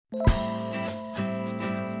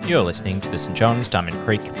You're listening to the St John's Diamond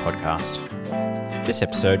Creek podcast. This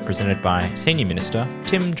episode presented by Senior Minister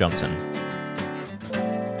Tim Johnson.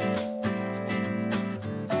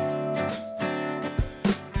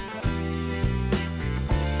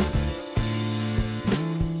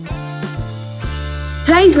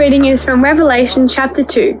 Today's reading is from Revelation chapter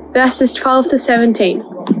 2, verses 12 to 17.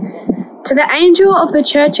 To the angel of the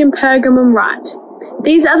church in Pergamum write,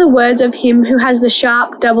 "These are the words of him who has the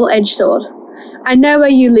sharp, double-edged sword. I know where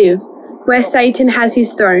you live, where Satan has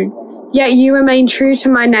his throne, yet you remain true to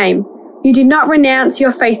my name. You did not renounce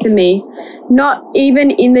your faith in me, not even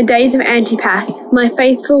in the days of Antipas, my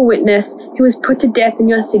faithful witness, who was put to death in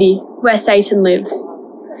your city, where Satan lives.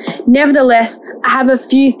 Nevertheless, I have a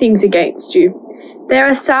few things against you. There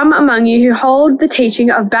are some among you who hold the teaching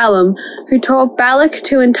of Balaam, who taught Balak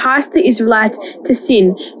to entice the Israelites to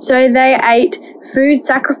sin, so they ate food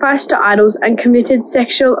sacrificed to idols and committed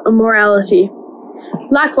sexual immorality.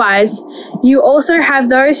 Likewise, you also have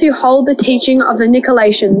those who hold the teaching of the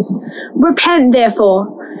Nicolaitans. Repent, therefore,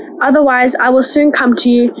 otherwise I will soon come to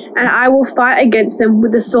you, and I will fight against them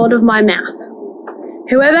with the sword of my mouth.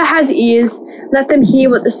 Whoever has ears, let them hear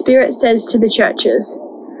what the Spirit says to the churches.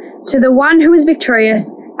 To the one who is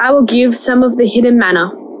victorious, I will give some of the hidden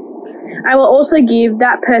manna. I will also give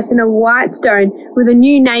that person a white stone with a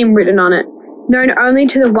new name written on it, known only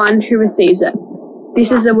to the one who receives it."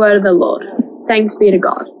 This is the word of the Lord. Thanks be to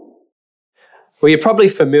God. Well, you're probably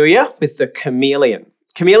familiar with the chameleon.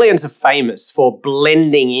 Chameleons are famous for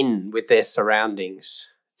blending in with their surroundings,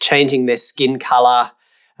 changing their skin colour,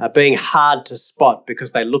 being hard to spot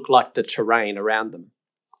because they look like the terrain around them.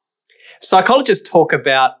 Psychologists talk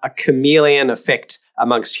about a chameleon effect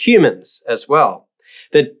amongst humans as well,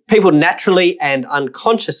 that people naturally and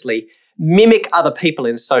unconsciously mimic other people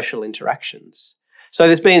in social interactions. So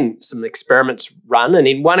there's been some experiments run, and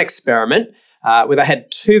in one experiment where they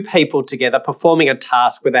had two people together performing a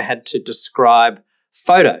task where they had to describe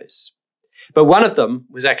photos. But one of them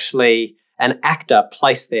was actually an actor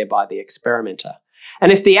placed there by the experimenter.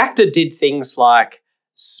 And if the actor did things like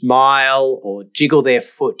smile or jiggle their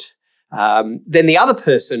foot, then the other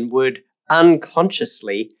person would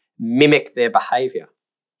unconsciously mimic their behaviour.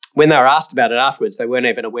 When they were asked about it afterwards, they weren't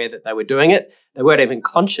even aware that they were doing it. They weren't even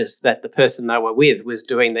conscious that the person they were with was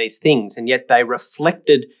doing these things, and yet they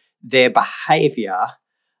reflected their behaviour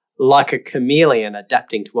like a chameleon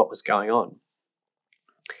adapting to what was going on.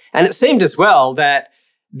 And it seemed as well that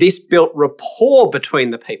this built rapport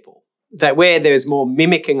between the people, that where there's more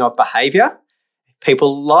mimicking of behaviour,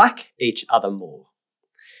 people like each other more.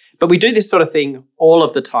 But we do this sort of thing all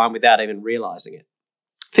of the time without even realising it.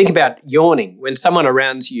 Think about yawning. When someone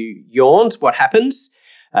around you yawns, what happens?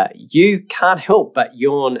 You can't help but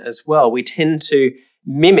yawn as well. We tend to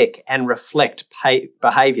mimic and reflect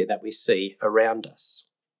behaviour that we see around us.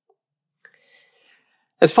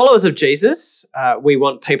 As followers of Jesus, we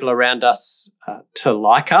want people around us to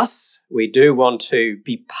like us. We do want to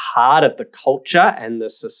be part of the culture and the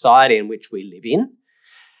society in which we live in.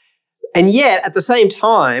 And yet, at the same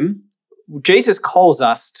time, Jesus calls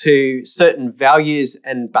us to certain values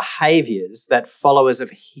and behaviours that followers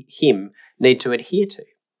of him need to adhere to.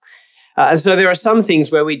 And so there are some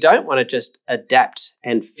things where we don't want to just adapt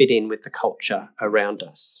and fit in with the culture around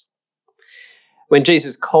us. When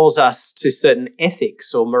Jesus calls us to certain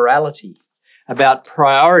ethics or morality, about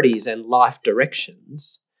priorities and life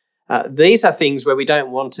directions, these are things where we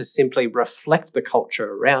don't want to simply reflect the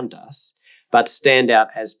culture around us, but stand out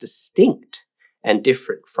as distinct and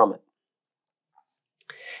different from it.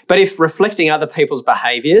 But if reflecting other people's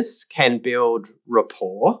behaviours can build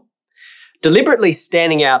rapport, deliberately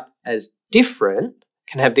standing out as different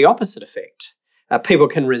can have the opposite effect. People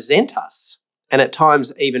can resent us and at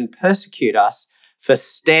times even persecute us for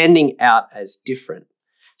standing out as different,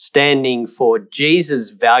 standing for Jesus'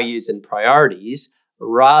 values and priorities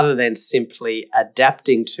rather than simply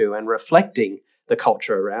adapting to and reflecting the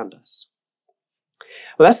culture around us.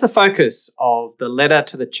 Well, that's the focus of the letter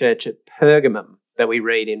to the church at Pergamum that we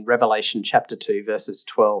read in Revelation chapter 2, verses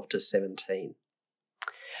 12 to 17.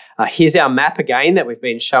 Here's our map again that we've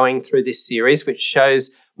been showing through this series, which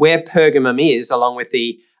shows where Pergamum is along with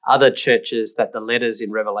the other churches that the letters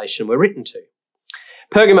in Revelation were written to.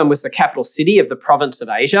 Pergamum was the capital city of the province of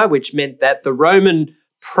Asia, which meant that the Roman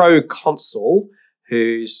proconsul,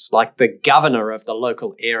 who's like the governor of the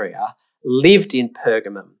local area, lived in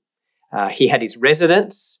Pergamum. He had his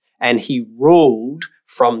residence and he ruled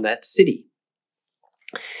from that city.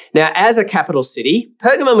 Now, as a capital city,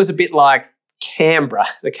 Pergamum was a bit like Canberra,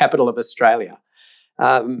 the capital of Australia.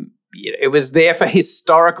 it was there for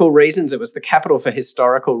historical reasons. It was the capital for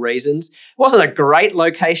historical reasons. It wasn't a great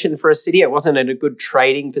location for a city. It wasn't in a good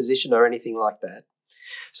trading position or anything like that.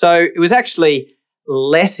 So it was actually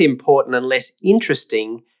less important and less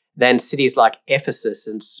interesting than cities like Ephesus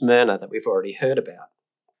and Smyrna that we've already heard about.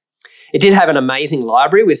 It did have an amazing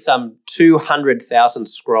library with some 200,000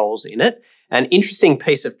 scrolls in it. An interesting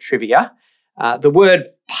piece of trivia, the word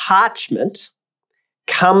parchment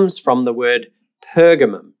comes from the word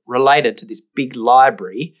Pergamum, related to this big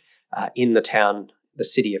library in the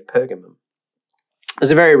city of Pergamum. It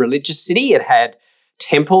was a very religious city. It had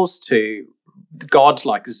temples to gods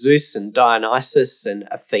like Zeus and Dionysus and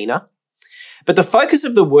Athena. But the focus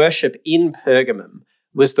of the worship in Pergamum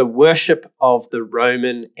was the worship of the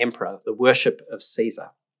Roman emperor, the worship of Caesar.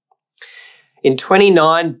 In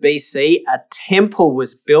 29 BC, a temple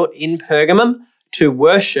was built in Pergamum to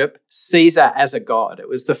worship Caesar as a god. It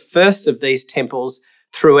was the first of these temples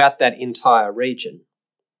throughout that entire region.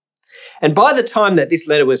 And by the time that this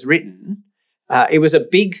letter was written, it was a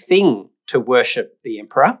big thing to worship the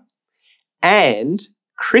emperor, and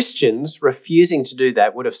Christians refusing to do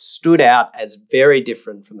that would have stood out as very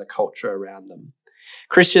different from the culture around them.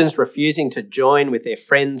 Christians refusing to join with their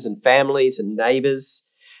friends and families and neighbours,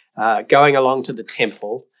 going along to the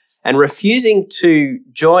temple, and refusing to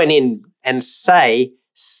join in and say,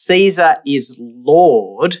 Caesar is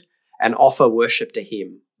Lord, and offer worship to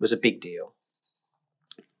him was a big deal.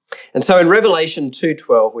 And so in Revelation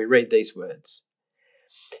 2:12, we read these words.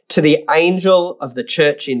 To the angel of the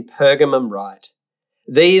church in Pergamum write,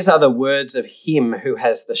 these are the words of him who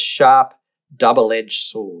has the sharp, double-edged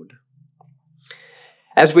sword.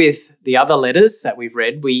 As with the other letters that we've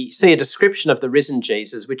read, we see a description of the risen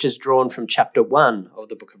Jesus, which is drawn from chapter 1 of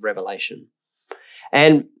the book of Revelation.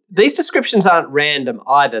 And these descriptions aren't random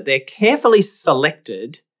either. They're carefully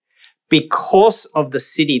selected because of the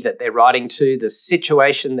city that they're writing to, the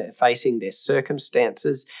situation they're facing, their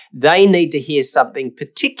circumstances. They need to hear something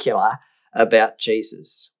particular about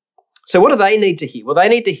Jesus. So what do they need to hear? Well, they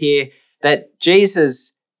need to hear that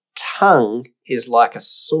Jesus' tongue is like a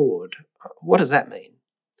sword. What does that mean?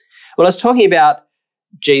 Well, it's talking about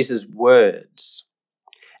Jesus' words.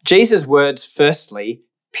 Jesus' words, firstly,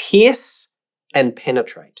 pierce and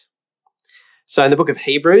penetrate. So in the book of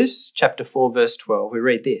Hebrews, chapter 4, verse 12, we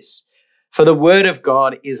read this. For the word of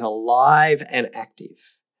God is alive and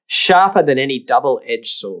active, sharper than any double-edged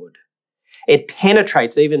sword. It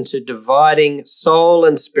penetrates even to dividing soul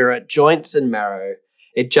and spirit, joints and marrow.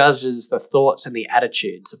 It judges the thoughts and the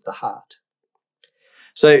attitudes of the heart.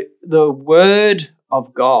 So the word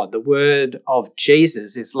of God, the word of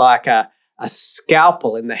Jesus, is like a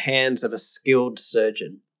scalpel in the hands of a skilled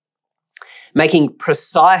surgeon, making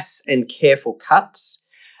precise and careful cuts,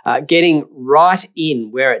 getting right in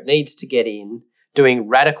where it needs to get in, doing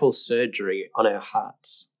radical surgery on our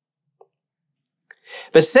hearts.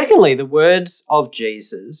 But secondly, the words of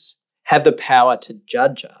Jesus have the power to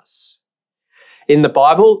judge us. In the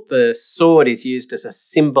Bible, the sword is used as a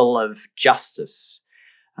symbol of justice.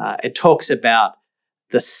 It talks about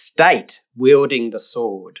the state wielding the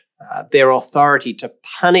sword, their authority to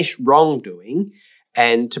punish wrongdoing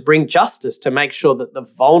and to bring justice to make sure that the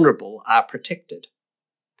vulnerable are protected.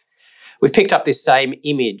 We've picked up this same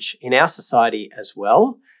image in our society as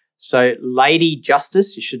well. So Lady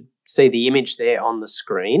Justice, you should see the image there on the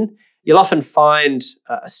screen. You'll often find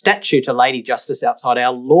a statue to Lady Justice outside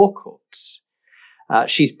our law courts.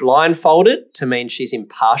 She's blindfolded to mean she's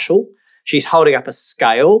impartial. She's holding up a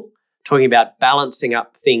scale, talking about balancing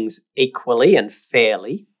up things equally and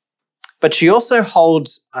fairly. But she also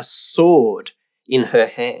holds a sword in her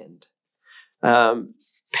hand.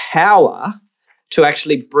 Power to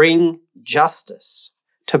actually bring justice,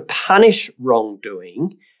 to punish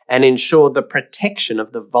wrongdoing and ensure the protection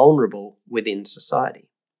of the vulnerable within society.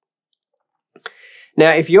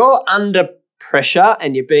 Now, if you're under pressure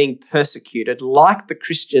and you're being persecuted like the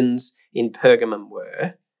Christians in Pergamum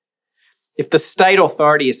were, if the state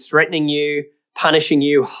authority is threatening you, punishing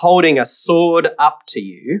you, holding a sword up to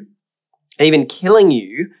you, even killing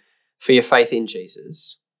you for your faith in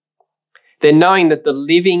Jesus, then knowing that the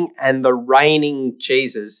living and the reigning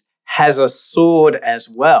Jesus has a sword as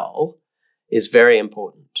well is very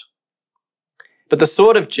important. But the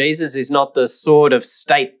sword of Jesus is not the sword of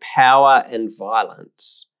state power and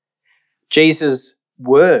violence. Jesus'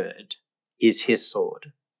 word is his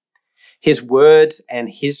sword. His words and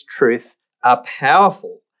his truth are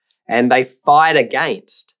powerful, and they fight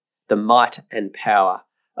against the might and power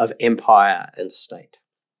of empire and state.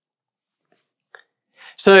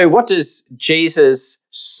 So what does Jesus'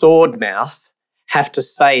 sword mouth have to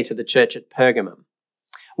say to the church at Pergamum?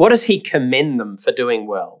 What does he commend them for doing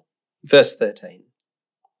well? Verse 13.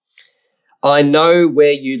 I know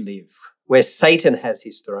where you live, where Satan has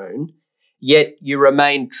his throne, yet you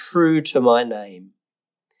remain true to my name.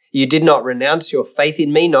 You did not renounce your faith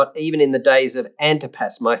in me, not even in the days of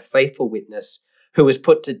Antipas, my faithful witness, who was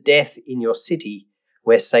put to death in your city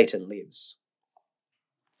where Satan lives.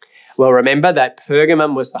 Well, remember that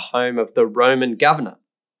Pergamum was the home of the Roman governor.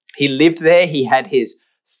 He lived there, he had his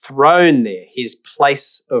throne there, his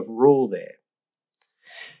place of rule there.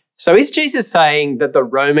 So is Jesus saying that the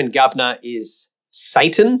Roman governor is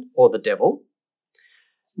Satan or the devil?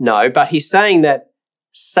 No, but he's saying that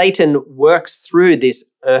Satan works through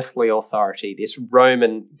this earthly authority, this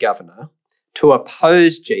Roman governor, to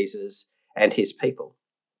oppose Jesus and his people.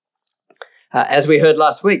 As we heard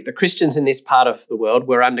last week, the Christians in this part of the world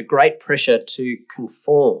were under great pressure to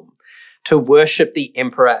conform, to worship the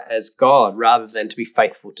emperor as God rather than to be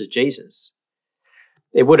faithful to Jesus.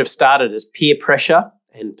 It would have started as peer pressure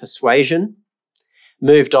and persuasion,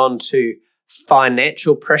 moved on to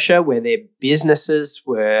financial pressure where their businesses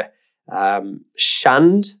were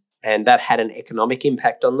shunned and that had an economic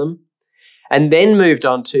impact on them, and then moved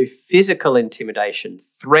on to physical intimidation,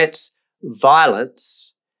 threats,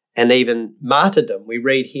 violence, and even martyrdom. We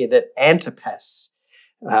read here that Antipas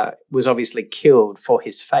was obviously killed for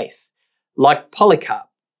his faith, like Polycarp,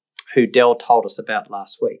 who Dell told us about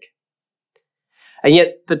last week. And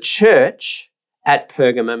yet the church at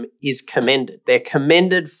Pergamum is commended. They're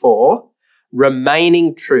commended for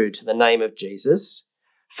remaining true to the name of Jesus,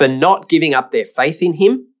 for not giving up their faith in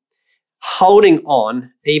him, holding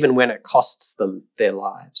on even when it costs them their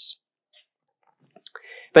lives.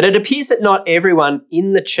 But it appears that not everyone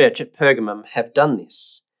in the church at Pergamum have done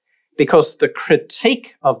this, because the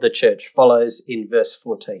critique of the church follows in verse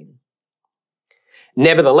 14.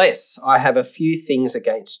 Nevertheless, I have a few things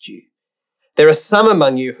against you. There are some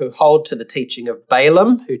among you who hold to the teaching of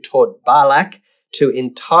Balaam, who taught Balak to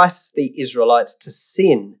entice the Israelites to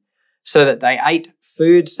sin so that they ate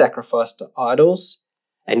food sacrificed to idols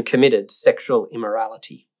and committed sexual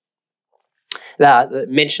immorality. The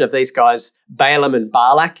mention of these guys, Balaam and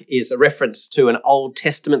Balak, is a reference to an Old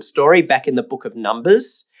Testament story back in the book of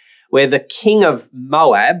Numbers, where the king of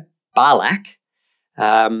Moab, Balak,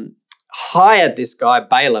 hired this guy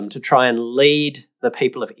Balaam to try and lead the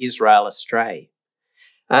people of Israel astray.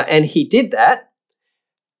 And he did that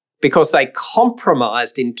because they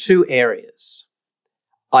compromised in two areas: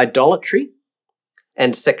 idolatry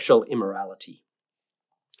and sexual immorality.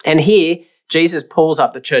 And here, Jesus pulls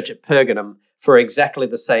up the church at Pergamum for exactly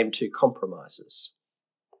the same two compromises.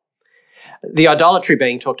 The idolatry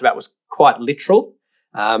being talked about was quite literal.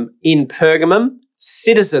 In Pergamum,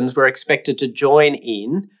 citizens were expected to join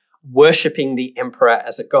in worshipping the emperor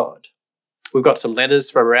as a god. We've got some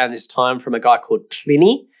letters from around this time from a guy called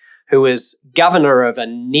Pliny, who was governor of a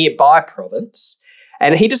nearby province,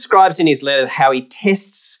 and he describes in his letter how he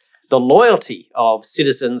tests the loyalty of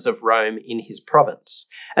citizens of Rome in his province.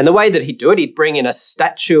 And the way that he'd do it, he'd bring in a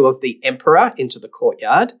statue of the emperor into the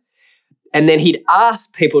courtyard, and then he'd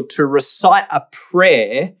ask people to recite a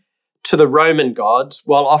prayer to the Roman gods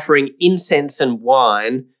while offering incense and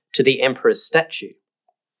wine to the emperor's statue.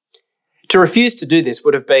 To refuse to do this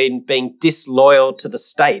would have been being disloyal to the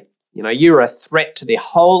state. You know, you're a threat to the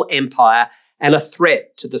whole empire and a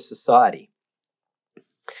threat to the society.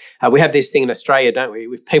 We have this thing in Australia, don't we?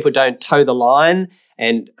 If people don't toe the line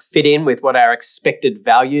and fit in with what our expected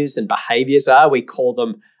values and behaviours are, we call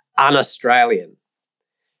them un-Australian.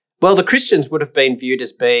 Well, the Christians would have been viewed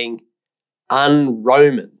as being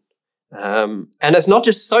un-Roman. And it's not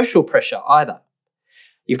just social pressure either.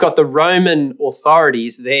 You've got the Roman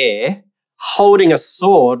authorities there holding a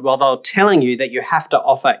sword while they're telling you that you have to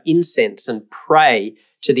offer incense and pray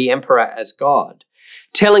to the emperor as God,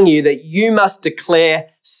 telling you that you must declare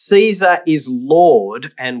Caesar is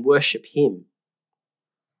Lord and worship him.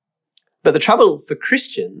 But the trouble for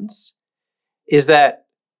Christians is that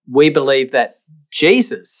we believe that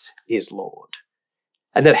Jesus is Lord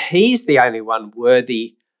and that he's the only one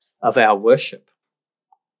worthy of our worship.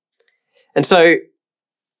 And so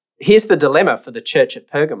here's the dilemma for the church at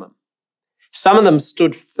Pergamum. Some of them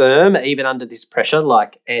stood firm even under this pressure,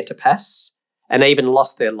 like Antipas, and even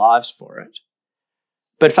lost their lives for it.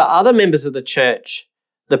 But for other members of the church,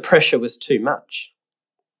 the pressure was too much.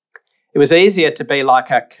 It was easier to be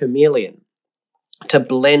like a chameleon, to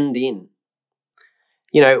blend in.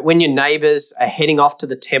 You know, when your neighbours are heading off to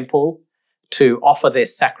the temple to offer their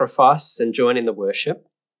sacrifice and join in the worship,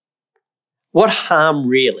 what harm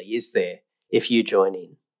really is there if you join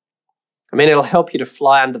in? I mean, it'll help you to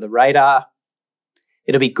fly under the radar.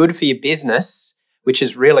 It'll be good for your business, which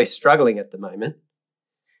is really struggling at the moment.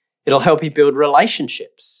 It'll help you build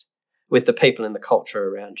relationships with the people in the culture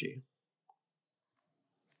around you.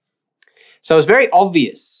 So it was very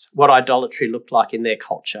obvious what idolatry looked like in their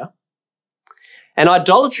culture. And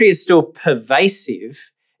idolatry is still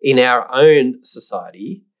pervasive in our own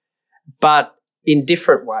society, but in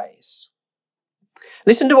different ways.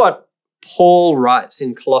 Listen to what Paul writes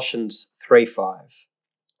in Colossians 3:5.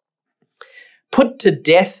 Put to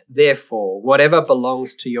death, therefore, whatever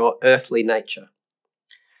belongs to your earthly nature.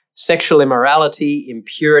 Sexual immorality,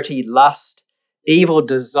 impurity, lust, evil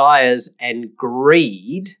desires, and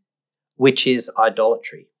greed, which is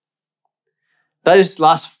idolatry. Those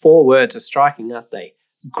last four words are striking, aren't they?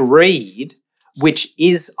 Greed, which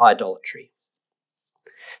is idolatry.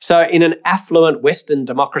 So in an affluent Western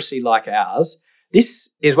democracy like ours, this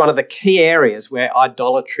is one of the key areas where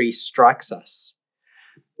idolatry strikes us.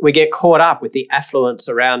 We get caught up with the affluence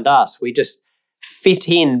around us. We just fit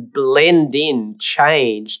in, blend in,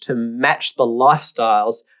 change to match the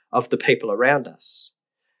lifestyles of the people around us.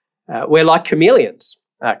 We're like chameleons.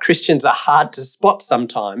 Christians are hard to spot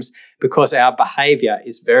sometimes because our behaviour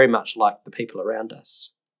is very much like the people around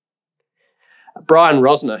us. Brian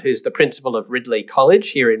Rosner, who's the principal of Ridley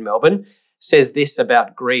College here in Melbourne, says this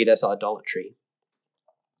about greed as idolatry.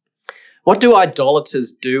 What do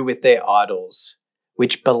idolaters do with their idols,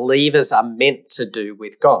 which believers are meant to do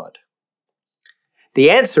with God?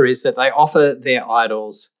 The answer is that they offer their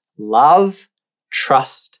idols love,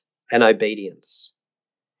 trust, and obedience.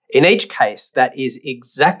 In each case, that is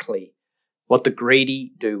exactly what the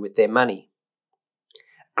greedy do with their money.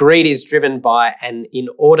 Greed is driven by an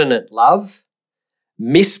inordinate love,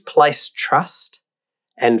 misplaced trust,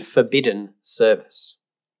 and forbidden service.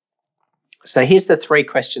 So here's the three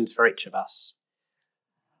questions for each of us.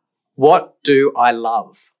 What do I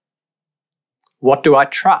love? What do I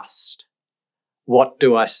trust? What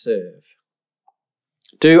do I serve?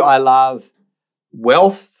 Do I love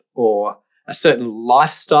wealth or a certain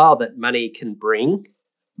lifestyle that money can bring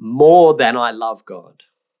more than I love God?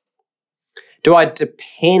 Do I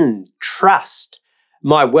trust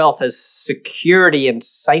my wealth as security and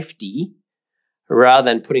safety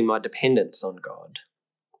rather than putting my dependence on God?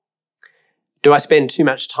 Do I spend too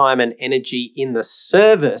much time and energy in the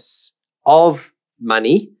service of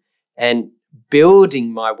money and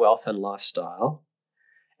building my wealth and lifestyle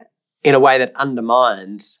in a way that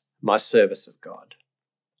undermines my service of God?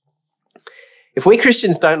 If we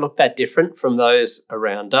Christians don't look that different from those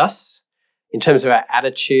around us in terms of our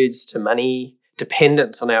attitudes to money,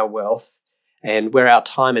 dependence on our wealth, and where our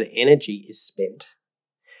time and energy is spent,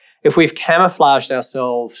 if we've camouflaged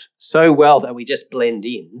ourselves so well that we just blend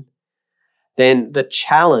in, then the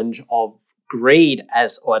challenge of greed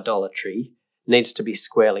as idolatry needs to be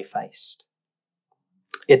squarely faced.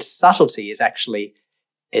 Its subtlety is actually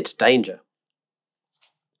its danger.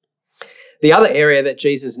 The other area that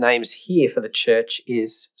Jesus names here for the church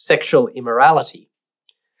is sexual immorality.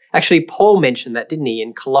 Actually, Paul mentioned that, didn't he,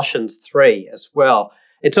 in Colossians 3 as well.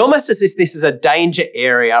 It's almost as if this is a danger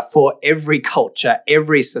area for every culture,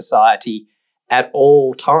 every society, at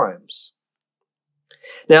all times.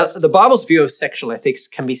 Now, the Bible's view of sexual ethics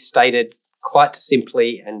can be stated quite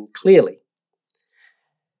simply and clearly.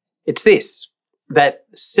 It's this, that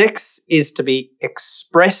sex is to be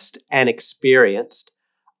expressed and experienced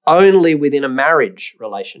only within a marriage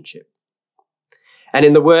relationship. And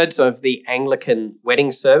in the words of the Anglican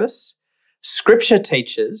wedding service, Scripture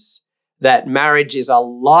teaches that marriage is a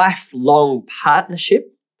lifelong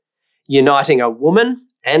partnership uniting a woman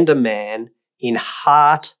and a man in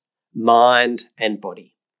heart, mind, and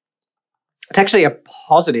body. It's actually a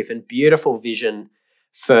positive and beautiful vision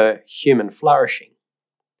for human flourishing.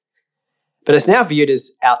 But it's now viewed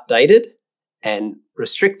as outdated and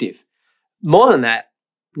restrictive. More than that,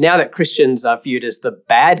 now that Christians are viewed as the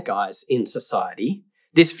bad guys in society,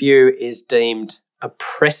 this view is deemed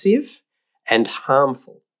oppressive and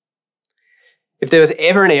harmful. If there was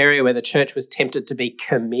ever an area where the church was tempted to be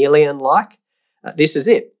chameleon-like, this is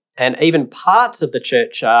it. And even parts of the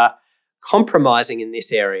church are compromising in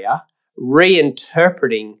this area,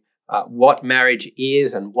 reinterpreting what marriage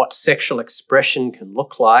is and what sexual expression can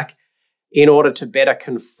look like in order to better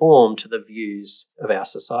conform to the views of our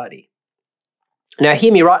society. Now,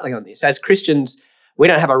 hear me rightly on this. As Christians, we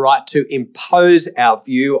don't have a right to impose our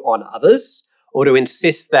view on others or to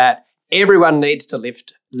insist that everyone needs to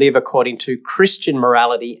live according to Christian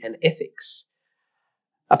morality and ethics.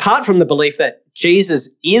 Apart from the belief that Jesus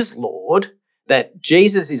is Lord, that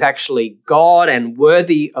Jesus is actually God and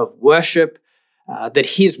worthy of worship, that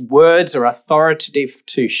his words are authoritative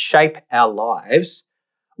to shape our lives,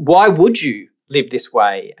 why would you live this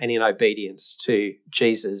way and in obedience to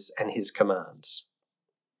Jesus and his commands?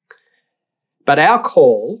 But our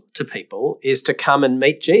call to people is to come and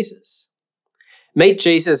meet Jesus. Meet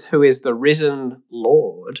Jesus, who is the risen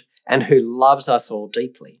Lord and who loves us all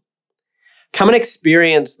deeply. Come and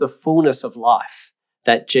experience the fullness of life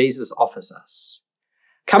that Jesus offers us.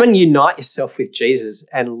 Come and unite yourself with Jesus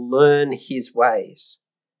and learn his ways.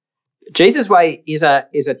 Jesus' way is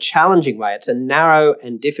a challenging way. It's a narrow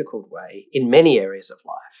and difficult way in many areas of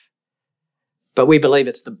life. But we believe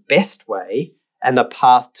it's the best way and the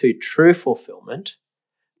path to true fulfillment,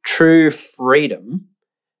 true freedom,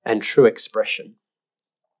 and true expression.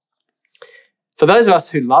 For those of us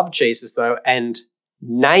who love Jesus, though, and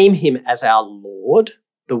name him as our Lord,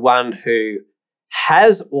 the one who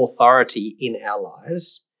has authority in our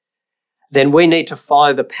lives, then we need to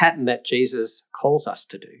follow the pattern that Jesus calls us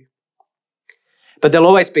to do. But there'll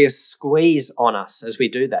always be a squeeze on us as we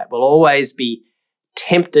do that. We'll always be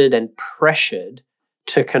tempted and pressured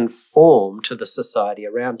to conform to the society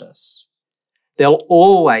around us. There'll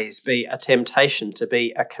always be a temptation to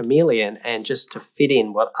be a chameleon and just to fit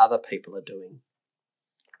in what other people are doing.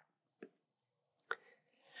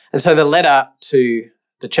 And so the letter to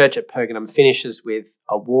the church at Pergamum finishes with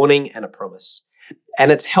a warning and a promise.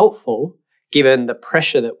 And it's helpful, given the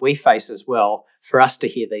pressure that we face as well, for us to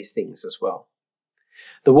hear these things as well.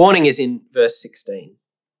 The warning is in verse 16.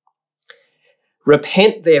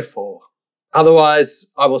 Repent, therefore, otherwise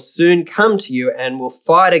I will soon come to you and will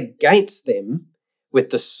fight against them with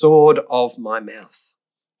the sword of my mouth.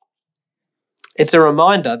 It's a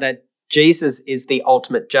reminder that Jesus is the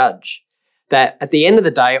ultimate judge, that at the end of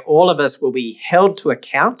the day, all of us will be held to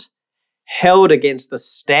account, held against the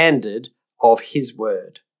standard of his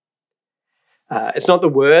word. It's not the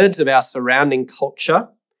words of our surrounding culture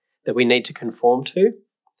that we need to conform to,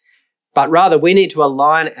 but rather we need to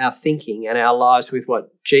align our thinking and our lives with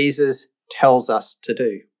what Jesus tells us to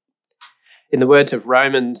do. In the words of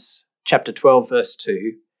Romans chapter 12, verse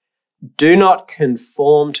 2, do not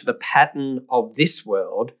conform to the pattern of this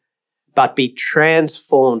world, but be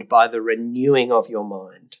transformed by the renewing of your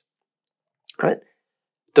mind. Right?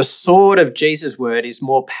 The sword of Jesus' word is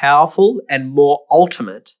more powerful and more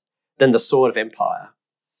ultimate than the sword of empire.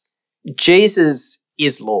 Jesus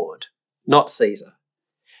is Lord, not Caesar.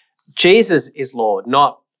 Jesus is Lord,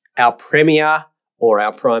 not our premier or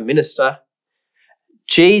our prime minister.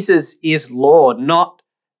 Jesus is Lord, not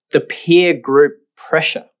the peer group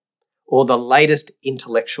pressure or the latest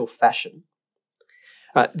intellectual fashion.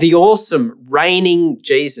 The awesome reigning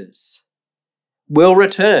Jesus will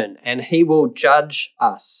return and he will judge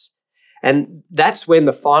us. And that's when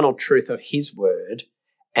the final truth of his word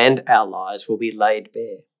and our lives will be laid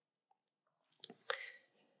bare.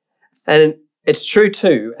 And it's true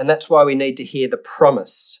too, and that's why we need to hear the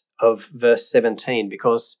promise of verse 17,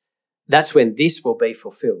 because that's when this will be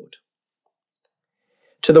fulfilled.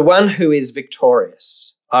 To the one who is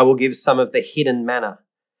victorious, I will give some of the hidden manna.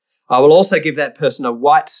 I will also give that person a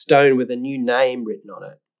white stone with a new name written on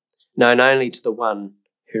it, known only to the one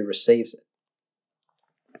who receives it.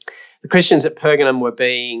 The Christians at Pergamum were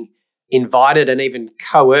being invited and even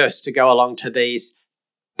coerced to go along to these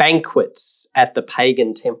banquets at the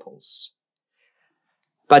pagan temples.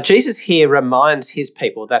 But Jesus here reminds his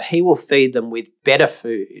people that he will feed them with better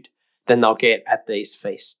food than they'll get at these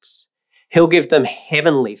feasts. He'll give them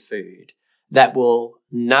heavenly food that will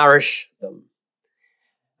nourish them.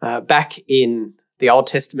 Back in the Old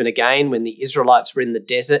Testament again, when the Israelites were in the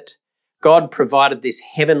desert, God provided this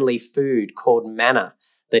heavenly food called manna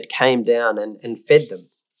that came down and fed them.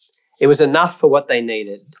 It was enough for what they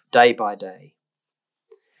needed day by day.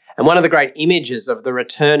 And one of the great images of the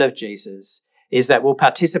return of Jesus is that we'll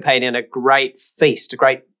participate in a great feast, a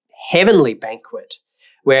great heavenly banquet,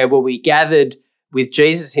 where we'll be gathered with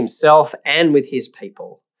Jesus himself and with his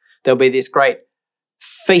people. There'll be this great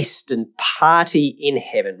feast and party in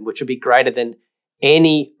heaven, which will be greater than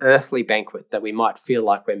any earthly banquet that we might feel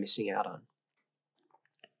like we're missing out on.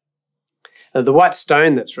 The white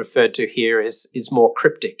stone that's referred to here is more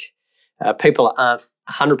cryptic. People aren't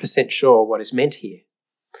 100% sure what is meant here.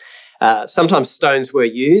 Sometimes stones were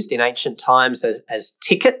used in ancient times as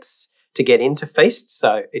tickets to get into feasts,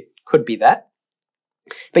 so it could be that.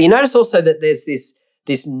 But you notice also that there's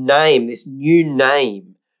this name, this new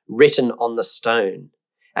name written on the stone,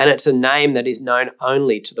 and it's a name that is known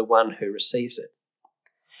only to the one who receives it.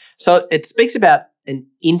 So it speaks about an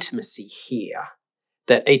intimacy here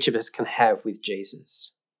that each of us can have with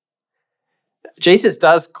Jesus. Jesus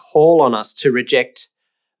does call on us to reject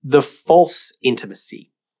the false intimacy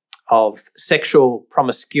of sexual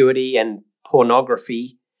promiscuity and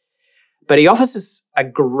pornography, but he offers us a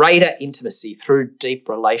greater intimacy through deep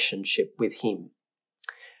relationship with him.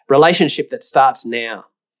 Relationship that starts now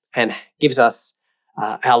and gives us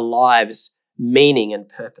our lives meaning and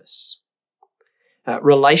purpose.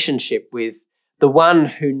 Relationship with the one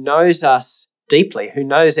who knows us deeply, who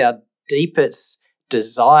knows our deepest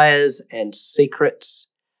desires and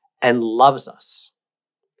secrets and loves us.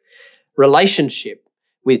 Relationship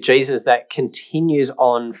with Jesus that continues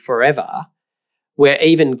on forever, where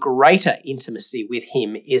even greater intimacy with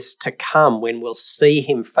him is to come when we'll see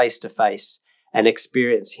him face to face and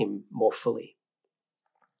experience him more fully.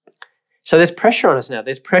 So there's pressure on us now.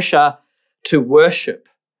 There's pressure to worship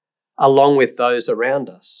along with those around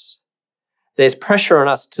us. There's pressure on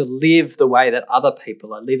us to live the way that other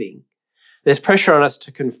people are living. There's pressure on us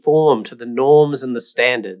to conform to the norms and the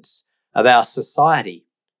standards of our society.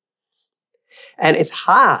 And it's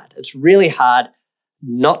hard. It's really hard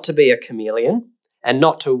not to be a chameleon and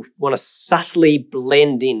not to want to subtly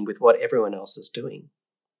blend in with what everyone else is doing.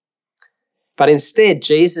 But instead,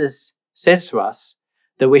 Jesus says to us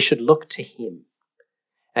that we should look to him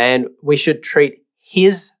and we should treat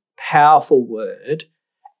his powerful word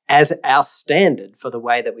as our standard for the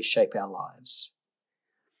way that we shape our lives.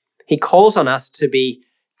 He calls on us to be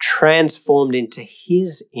transformed into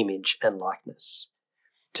his image and likeness,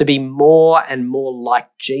 to be more and more like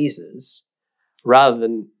Jesus rather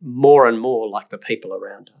than more and more like the people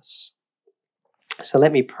around us. So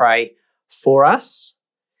let me pray for us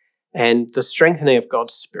and the strengthening of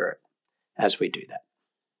God's Spirit as we do that.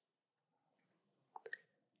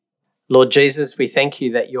 Lord Jesus, we thank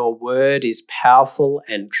you that your word is powerful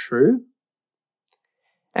and true.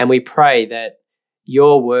 And we pray that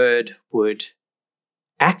your word would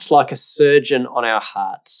act like a surgeon on our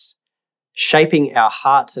hearts, shaping our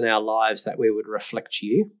hearts and our lives that we would reflect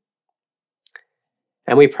you.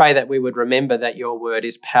 And we pray that we would remember that your word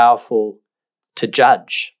is powerful to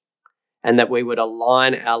judge and that we would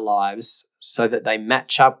align our lives so that they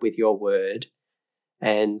match up with your word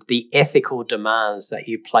and the ethical demands that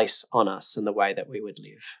you place on us and the way that we would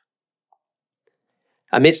live.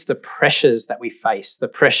 Amidst the pressures that we face, the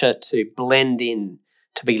pressure to blend in,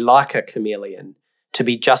 to be like a chameleon, to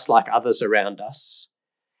be just like others around us,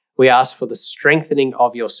 we ask for the strengthening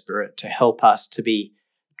of your Spirit to help us to be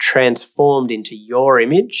transformed into your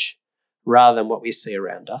image rather than what we see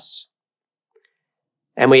around us.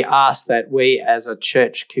 And we ask that we as a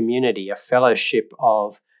church community, a fellowship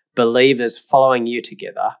of believers following you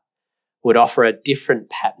together, would offer a different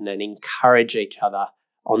pattern and encourage each other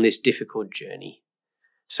on this difficult journey.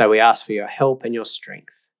 So we ask for your help and your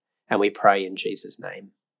strength, and we pray in Jesus'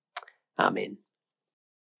 name. Amen.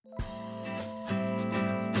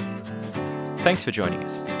 Thanks for joining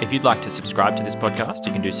us. If you'd like to subscribe to this podcast,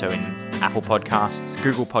 you can do so in Apple Podcasts,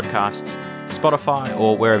 Google Podcasts, Spotify,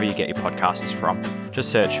 or wherever you get your podcasts from. Just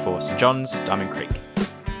search for St. John's, Diamond Creek.